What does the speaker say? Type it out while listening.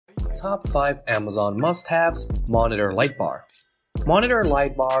top 5 Amazon must-haves monitor light bar. Monitor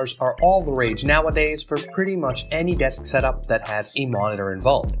light bars are all the rage nowadays for pretty much any desk setup that has a monitor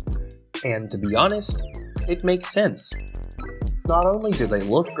involved. And to be honest, it makes sense. Not only do they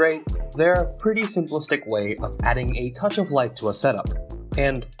look great, they're a pretty simplistic way of adding a touch of light to a setup.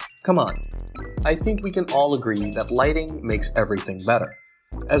 And come on, I think we can all agree that lighting makes everything better.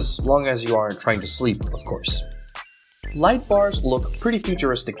 As long as you aren't trying to sleep, of course. Light bars look pretty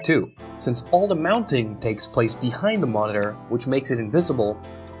futuristic too, since all the mounting takes place behind the monitor, which makes it invisible,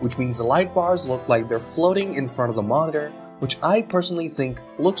 which means the light bars look like they're floating in front of the monitor, which I personally think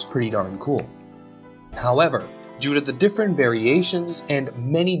looks pretty darn cool. However, due to the different variations and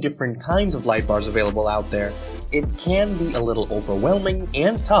many different kinds of light bars available out there, it can be a little overwhelming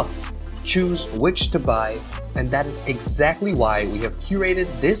and tough to choose which to buy, and that is exactly why we have curated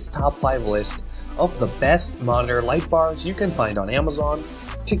this top 5 list of the best monitor light bars you can find on Amazon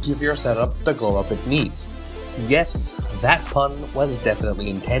to give your setup the glow up it needs. Yes, that pun was definitely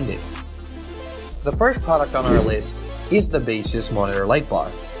intended. The first product on our list is the Basis monitor light bar.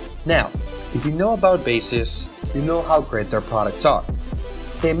 Now, if you know about Basis, you know how great their products are.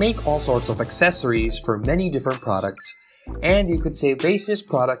 They make all sorts of accessories for many different products, and you could say Basis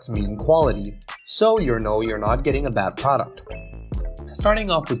products mean quality, so you know you're not getting a bad product.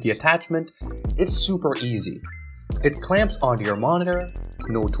 Starting off with the attachment, it's super easy. It clamps onto your monitor,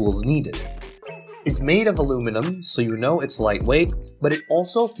 no tools needed. It's made of aluminum, so you know it's lightweight, but it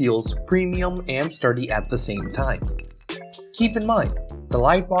also feels premium and sturdy at the same time. Keep in mind, the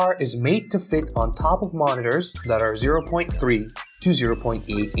light bar is made to fit on top of monitors that are 0.3 to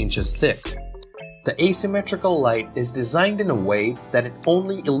 0.8 inches thick. The asymmetrical light is designed in a way that it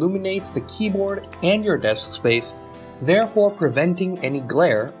only illuminates the keyboard and your desk space, therefore preventing any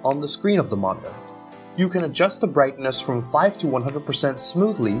glare on the screen of the monitor. You can adjust the brightness from 5 to 100%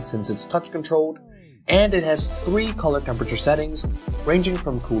 smoothly since it's touch controlled, and it has 3 color temperature settings ranging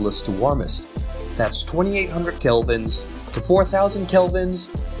from coolest to warmest. That's 2800 kelvins to 4000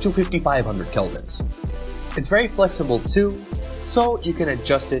 kelvins to 5500 kelvins. It's very flexible too, so you can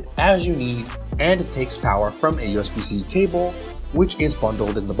adjust it as you need, and it takes power from a USB-C cable, which is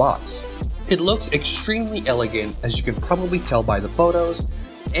bundled in the box. It looks extremely elegant, as you can probably tell by the photos,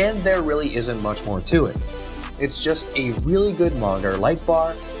 and there really isn't much more to it. It's just a really good monitor light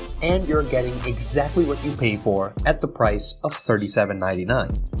bar, and you're getting exactly what you pay for at the price of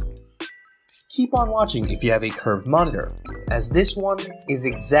 $37.99. Keep on watching if you have a curved monitor, as this one is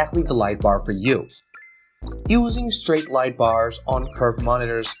exactly the light bar for you. Using straight light bars on curved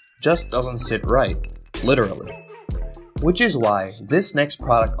monitors just doesn't sit right, literally. Which is why this next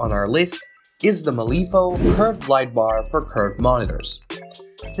product on our list is the Malifaux curved light bar for curved monitors.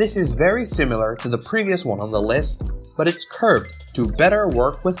 This is very similar to the previous one on the list, but it's curved to better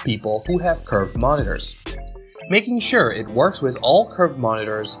work with people who have curved monitors. Making sure it works with all curved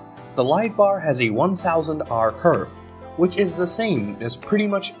monitors, the light bar has a 1000 R curve, which is the same as pretty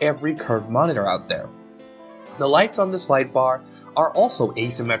much every curved monitor out there. The lights on this light bar are also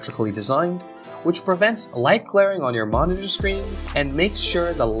asymmetrically designed, which prevents light glaring on your monitor screen and makes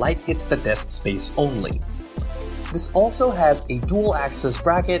sure the light hits the desk space only. This also has a dual access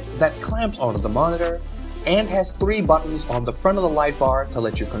bracket that clamps onto the monitor and has 3 buttons on the front of the light bar to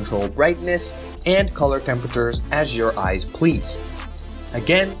let you control brightness and color temperatures as your eyes please.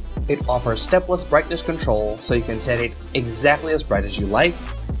 Again, it offers stepless brightness control, so you can set it exactly as bright as you like,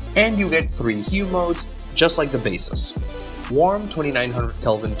 and you get 3 hue modes just like the Basis. Warm 2900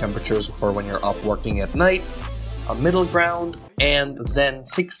 Kelvin temperatures for when you're up working at night, a middle ground, and then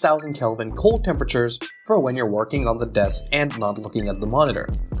 6000 Kelvin cold temperatures for when you're working on the desk and not looking at the monitor.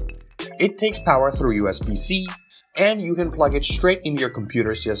 It takes power through USB-C, and you can plug it straight into your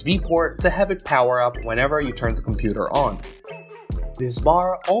computer's USB port to have it power up whenever you turn the computer on. This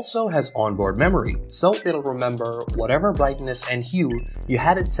bar also has onboard memory, so it'll remember whatever brightness and hue you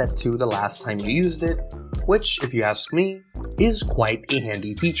had it set to the last time you used it, which, if you ask me, is quite a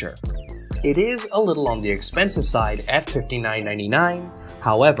handy feature. It is a little on the expensive side at $59.99,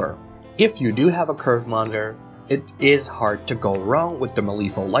 however, if you do have a curved monitor, it is hard to go wrong with the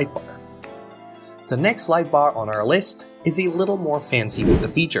Malifaux light bar. The next light bar on our list is a little more fancy with the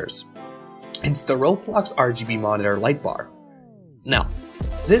features. It's the Roblox RGB monitor light bar. Now,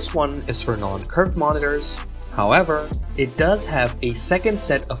 this one is for non-curved monitors, however, it does have a second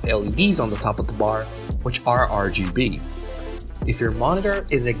set of LEDs on the top of the bar, which are RGB. If your monitor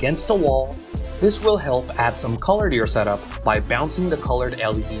is against a wall, this will help add some color to your setup by bouncing the colored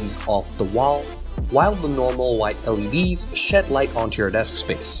LEDs off the wall, while the normal white LEDs shed light onto your desk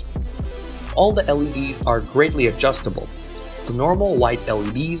space. All the LEDs are greatly adjustable. The normal white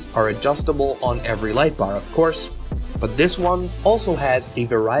LEDs are adjustable on every light bar, of course, but this one also has a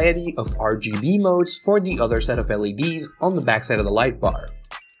variety of RGB modes for the other set of LEDs on the backside of the light bar.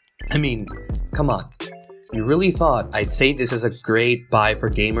 I mean, come on. You really thought I'd say this is a great buy for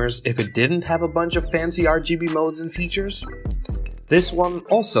gamers if it didn't have a bunch of fancy RGB modes and features? This one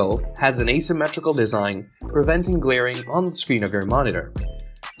also has an asymmetrical design, preventing glaring on the screen of your monitor.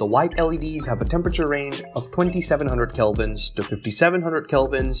 The white LEDs have a temperature range of 2700 kelvins to 5700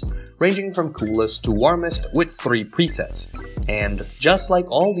 kelvins, ranging from coolest to warmest with 3 presets. And just like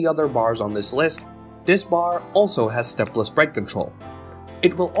all the other bars on this list, this bar also has stepless bright control.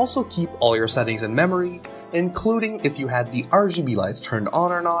 It will also keep all your settings in memory, including if you had the RGB lights turned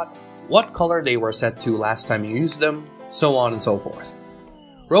on or not, what color they were set to last time you used them, so on and so forth.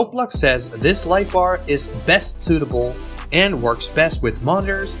 Roblox says this light bar is best suitable and works best with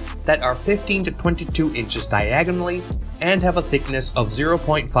monitors that are 15 to 22 inches diagonally and have a thickness of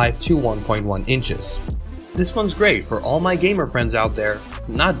 0.5 to 1.1 inches. This one's great for all my gamer friends out there,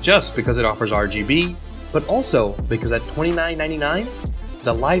 not just because it offers RGB, but also because at $29.99,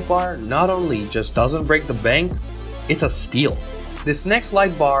 the light bar not only just doesn't break the bank, it's a steal. This next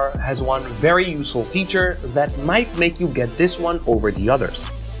light bar has one very useful feature that might make you get this one over the others.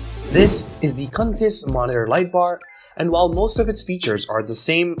 This is the Kuntis monitor light bar, and while most of its features are the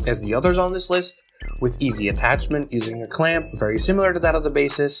same as the others on this list, with easy attachment using a clamp very similar to that of the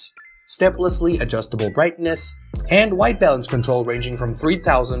Basis, steplessly adjustable brightness, and white balance control ranging from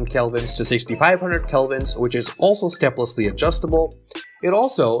 3000 kelvins to 6500 kelvins, which is also steplessly adjustable, it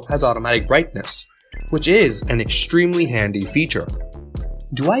also has automatic brightness, which is an extremely handy feature.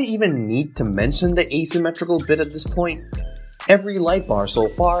 Do I even need to mention the asymmetrical bit at this point? Every light bar so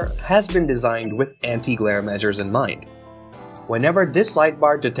far has been designed with anti-glare measures in mind. Whenever this light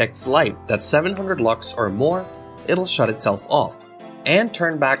bar detects light that's 700 lux or more, it'll shut itself off, and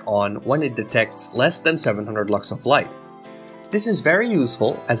turn back on when it detects less than 700 lux of light. This is very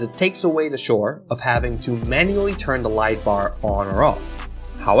useful as it takes away the chore of having to manually turn the light bar on or off.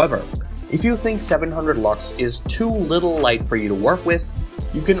 However, if you think 700 lux is too little light for you to work with,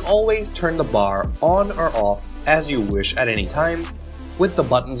 you can always turn the bar on or off as you wish at any time with the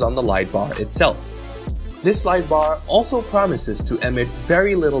buttons on the light bar itself. This light bar also promises to emit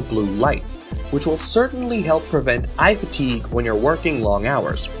very little blue light, which will certainly help prevent eye fatigue when you're working long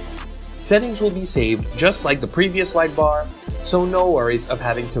hours. Settings will be saved just like the previous light bar, so no worries of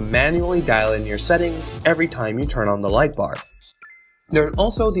having to manually dial in your settings every time you turn on the light bar. There's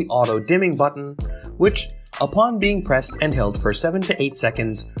also the auto dimming button, which, upon being pressed and held for 7 to 8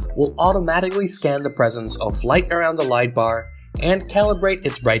 seconds, will automatically scan the presence of light around the light bar and calibrate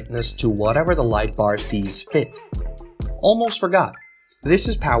its brightness to whatever the light bar sees fit. Almost forgot. This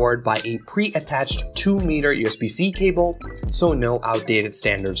is powered by a pre-attached 2-meter USB-C cable, so no outdated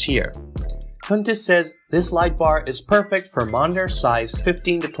standards here. Kuntis says this light bar is perfect for monitors sized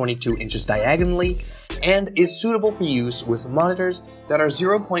 15 to 22 inches diagonally and is suitable for use with monitors that are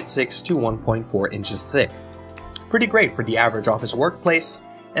 0.6 to 1.4 inches thick. Pretty great for the average office workplace,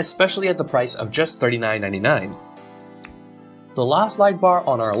 especially at the price of just $39.99. The last light bar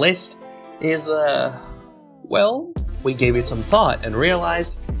on our list is, well, we gave it some thought and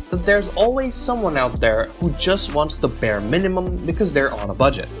realized that there's always someone out there who just wants the bare minimum because they're on a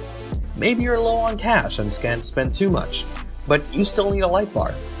budget. Maybe you're low on cash and can't spend too much, but you still need a light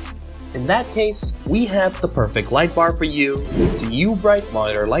bar. In that case, we have the perfect light bar for you, the U-Bright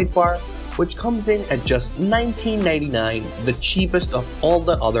Monitor Light Bar, which comes in at just $19.99, the cheapest of all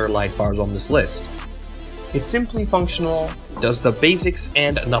the other light bars on this list. It's simply functional, does the basics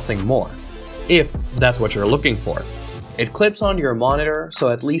and nothing more, if that's what you're looking for. It clips onto your monitor, so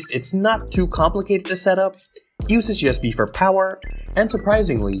at least it's not too complicated to set up, uses USB for power, and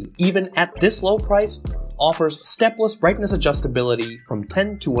surprisingly, even at this low price, offers stepless brightness adjustability from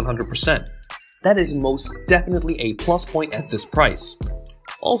 10 to 100%. That is most definitely a plus point at this price.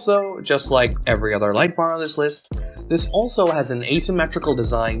 Also, just like every other light bar on this list, this also has an asymmetrical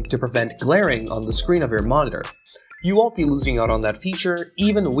design to prevent glaring on the screen of your monitor. You won't be losing out on that feature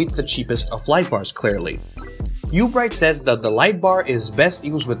even with the cheapest of light bars clearly. U-Bright says that the light bar is best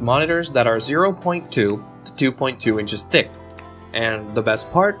used with monitors that are 0.2 to 2.2 inches thick. And the best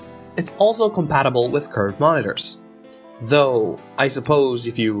part? It's also compatible with curved monitors. Though, I suppose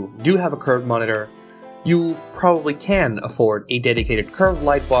if you do have a curved monitor, you probably can afford a dedicated curved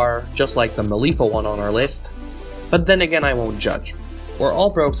light bar just like the Malifaux one on our list. But then again, I won't judge. We're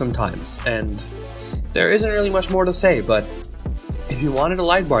all broke sometimes, and there isn't really much more to say, but if you wanted a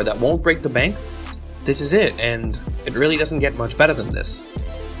light bar that won't break the bank, this is it, and it really doesn't get much better than this.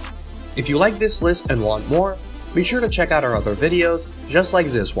 If you like this list and want more, be sure to check out our other videos just like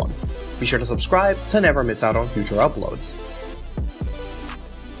this one. Be sure to subscribe to never miss out on future uploads.